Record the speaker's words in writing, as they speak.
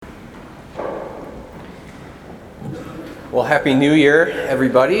Well, Happy New Year,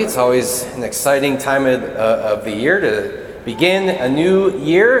 everybody. It's always an exciting time of the year to begin a new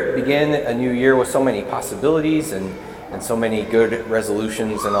year with so many possibilities and so many good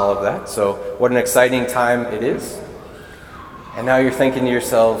resolutions and all of that. So what an exciting time it is. And now you're thinking to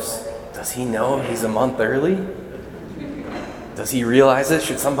yourselves, does he know he's a month early? Does he realize it?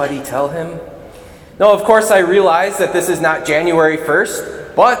 Should somebody tell him? No, of course I realize that this is not January 1st.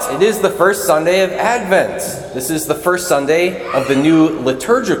 But it is the first Sunday of Advent. This is the first Sunday of the new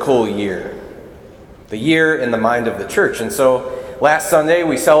liturgical year, the year in the mind of the church. And so last Sunday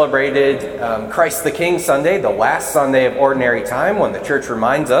we celebrated Christ the King Sunday, the last Sunday of Ordinary Time, when the church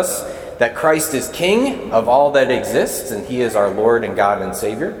reminds us that Christ is King of all that exists and he is our Lord and God and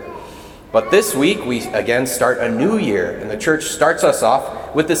Savior. But this week we again start a new year, and the church starts us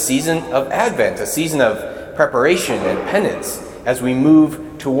off with the season of Advent, a season of preparation and penance, as we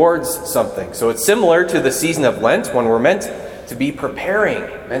move towards something. So it's similar to the season of Lent, when we're meant to be preparing,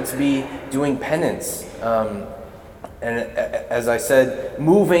 meant to be doing penance. And as I said,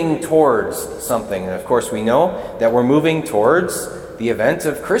 moving towards something. And of course we know that we're moving towards the event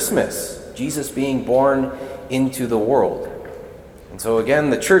of Christmas, Jesus being born into the world. And so again,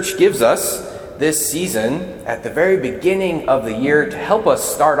 the church gives us this season at the very beginning of the year to help us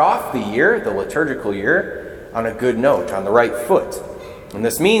start off the year, the liturgical year, on a good note, on the right foot. And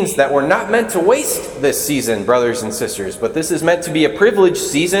this means that we're not meant to waste this season, brothers and sisters, but this is meant to be a privileged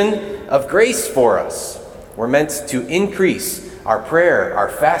season of grace for us. We're meant to increase our prayer, our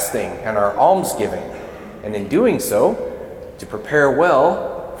fasting, and our almsgiving, and in doing so, to prepare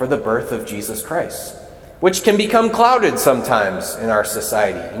well for the birth of Jesus Christ, which can become clouded sometimes in our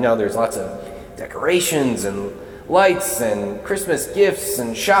society. You know, there's lots of decorations and lights and Christmas gifts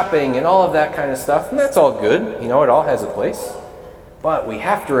and shopping and all of that kind of stuff, and that's all good. You know, it all has a place. But we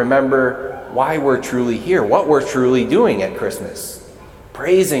have to remember why we're truly here, what we're truly doing at Christmas,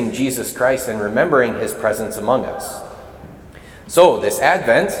 praising Jesus Christ and remembering his presence among us. So this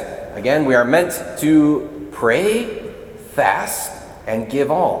Advent, again, we are meant to pray, fast, and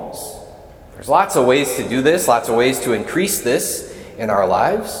give alms. There's lots of ways to do this, lots of ways to increase this in our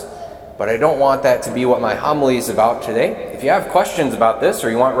lives. But I don't want that to be what my homily is about today. If you have questions about this,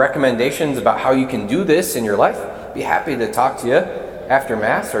 or you want recommendations about how you can do this in your life, I'd be happy to talk to you after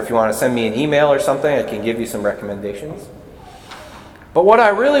Mass, or if you want to send me an email or something, I can give you some recommendations. But what I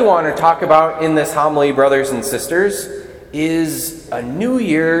really want to talk about in this homily, brothers and sisters, is a New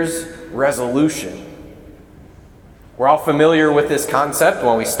Year's resolution. We're all familiar with this concept.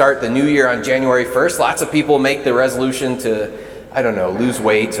 When we start the new year on January 1st, lots of people make the resolution to, lose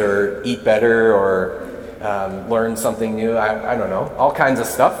weight or eat better or learn something new. I don't know, all kinds of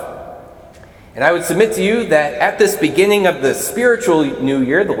stuff. And I would submit to you that at this beginning of the spiritual new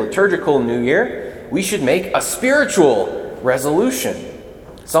year, the liturgical new year, we should make a spiritual resolution,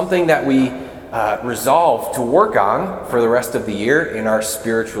 something that we resolve to work on for the rest of the year in our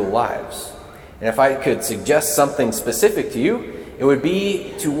spiritual lives. And if I could suggest something specific to you, it would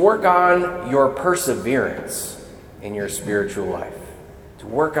be to work on your perseverance in your spiritual life, to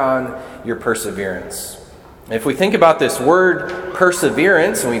work on your perseverance. If we think about this word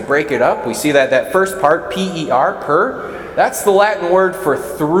perseverance and we break it up, we see that first part, P-E-R, per, that's the Latin word for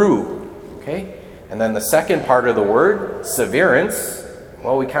through, okay? And then the second part of the word, severance,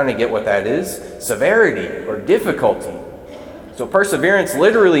 well, we kind of get what that is, severity or difficulty. So perseverance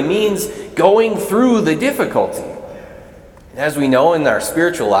literally means going through the difficulty. And as we know in our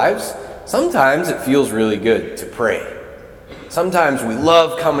spiritual lives, sometimes it feels really good to pray. Sometimes we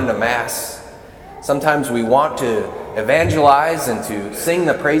love coming to Mass. Sometimes we want to evangelize and to sing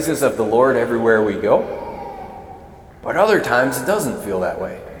the praises of the Lord everywhere we go. But other times it doesn't feel that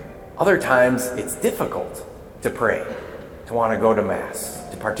way. Other times it's difficult to pray, to want to go to Mass,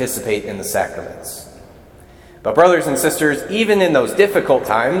 to participate in the sacraments. But brothers and sisters, even in those difficult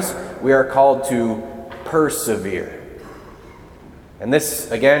times, we are called to persevere. And this,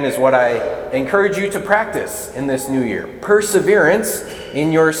 again, is what I encourage you to practice in this new year. Perseverance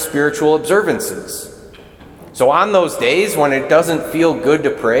in your spiritual observances. So on those days when it doesn't feel good to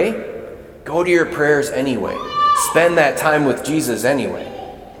pray, go to your prayers anyway. Spend that time with Jesus anyway.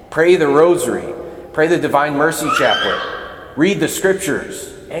 Pray the rosary. Pray the Divine Mercy Chaplet. Read the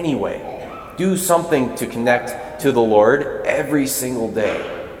Scriptures anyway. Do something to connect to the Lord every single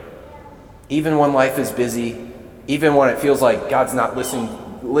day. Even when life is busy, even when it feels like God's not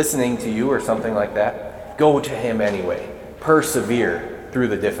listening to you or something like that, go to him anyway. Persevere through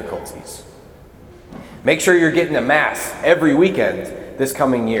the difficulties. Make sure you're getting to Mass every weekend this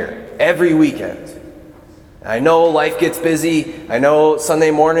coming year. Every weekend. I know life gets busy. I know Sunday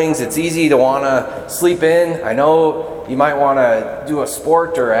mornings it's easy to want to sleep in. I know you might want to do a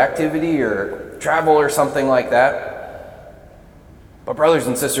sport or activity or travel or something like that. But brothers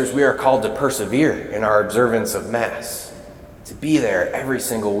and sisters, we are called to persevere in our observance of Mass, to be there every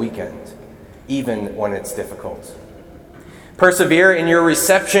single weekend, even when it's difficult. Persevere in your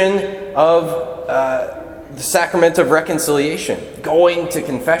reception of the sacrament of reconciliation, going to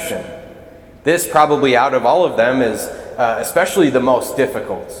confession. This probably out of all of them is especially the most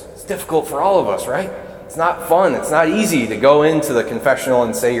difficult. It's difficult for all of us, right? It's not fun. It's not easy to go into the confessional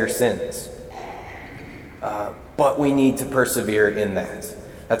and say your sins. But we need to persevere in that.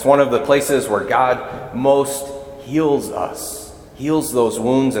 That's one of the places where God most heals us, heals those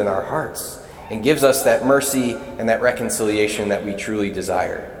wounds in our hearts, and gives us that mercy and that reconciliation that we truly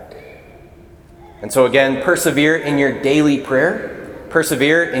desire. And so again, persevere in your daily prayer.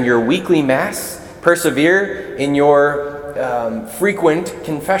 Persevere in your weekly Mass. Persevere in your frequent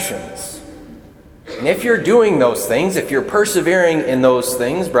confessions. And if you're doing those things, if you're persevering in those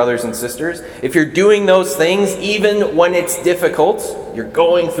things, brothers and sisters, if you're doing those things even when it's difficult, you're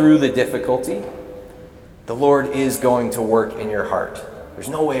going through the difficulty, the Lord is going to work in your heart. There's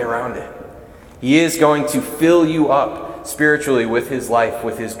no way around it. He is going to fill you up spiritually with His life,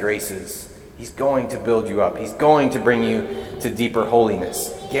 with His graces. He's going to build you up. He's going to bring you to deeper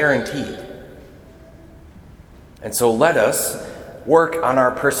holiness. Guaranteed. And so let us work on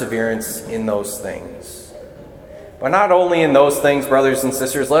our perseverance in those things. But not only in those things, brothers and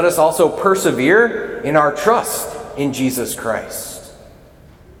sisters, let us also persevere in our trust in Jesus Christ.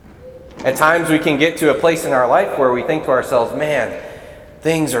 At times we can get to a place in our life where we think to ourselves, man,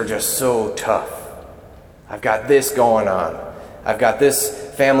 things are just so tough. I've got this going on. I've got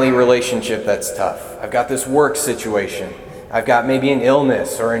this family relationship that's tough. I've got this work situation. I've got maybe an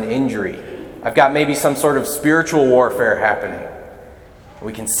illness or an injury. I've got maybe some sort of spiritual warfare happening.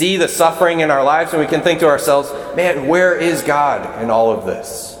 We can see the suffering in our lives and we can think to ourselves, man, where is God in all of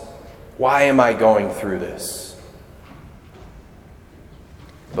this? Why am I going through this?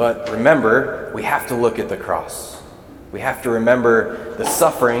 But remember, we have to look at the cross. We have to remember the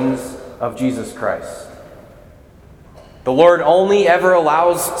sufferings of Jesus Christ. The Lord only ever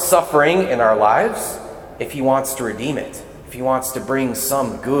allows suffering in our lives if He wants to redeem it, if He wants to bring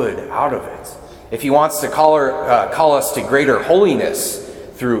some good out of it, if He wants to call us to greater holiness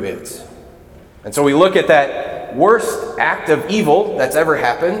through it. And so we look at that worst act of evil that's ever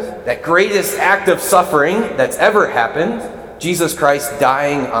happened, that greatest act of suffering that's ever happened, Jesus Christ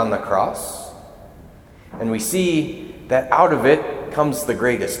dying on the cross, and we see that out of it comes the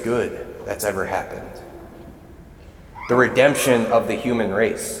greatest good that's ever happened. The redemption of the human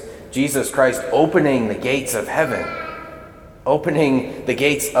race. Jesus Christ opening the gates of heaven, opening the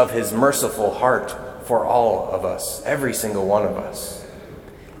gates of His merciful heart for all of us, every single one of us.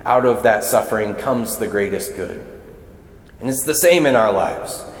 Out of that suffering comes the greatest good. And it's the same in our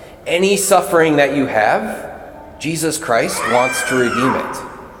lives. Any suffering that you have, Jesus Christ wants to redeem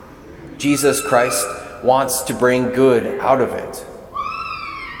it. Jesus Christ wants to bring good out of it.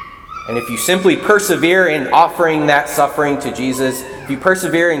 And if you simply persevere in offering that suffering to Jesus, if you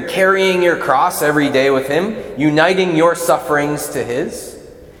persevere in carrying your cross every day with Him, uniting your sufferings to His,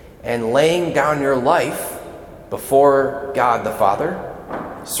 and laying down your life before God the Father,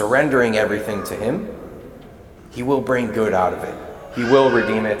 surrendering everything to Him, He will bring good out of it. He will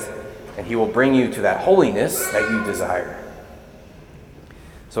redeem it, and He will bring you to that holiness that you desire.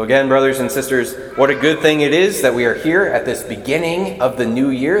 So again, brothers and sisters, what a good thing it is that we are here at this beginning of the new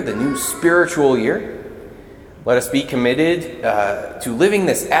year, the new spiritual year. Let us be committed to living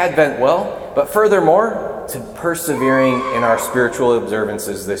this Advent well, but furthermore, to persevering in our spiritual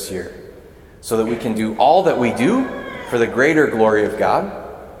observances this year, so that we can do all that we do for the greater glory of God,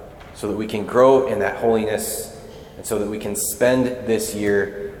 so that we can grow in that holiness, and so that we can spend this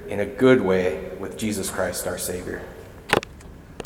year in a good way with Jesus Christ, our Savior.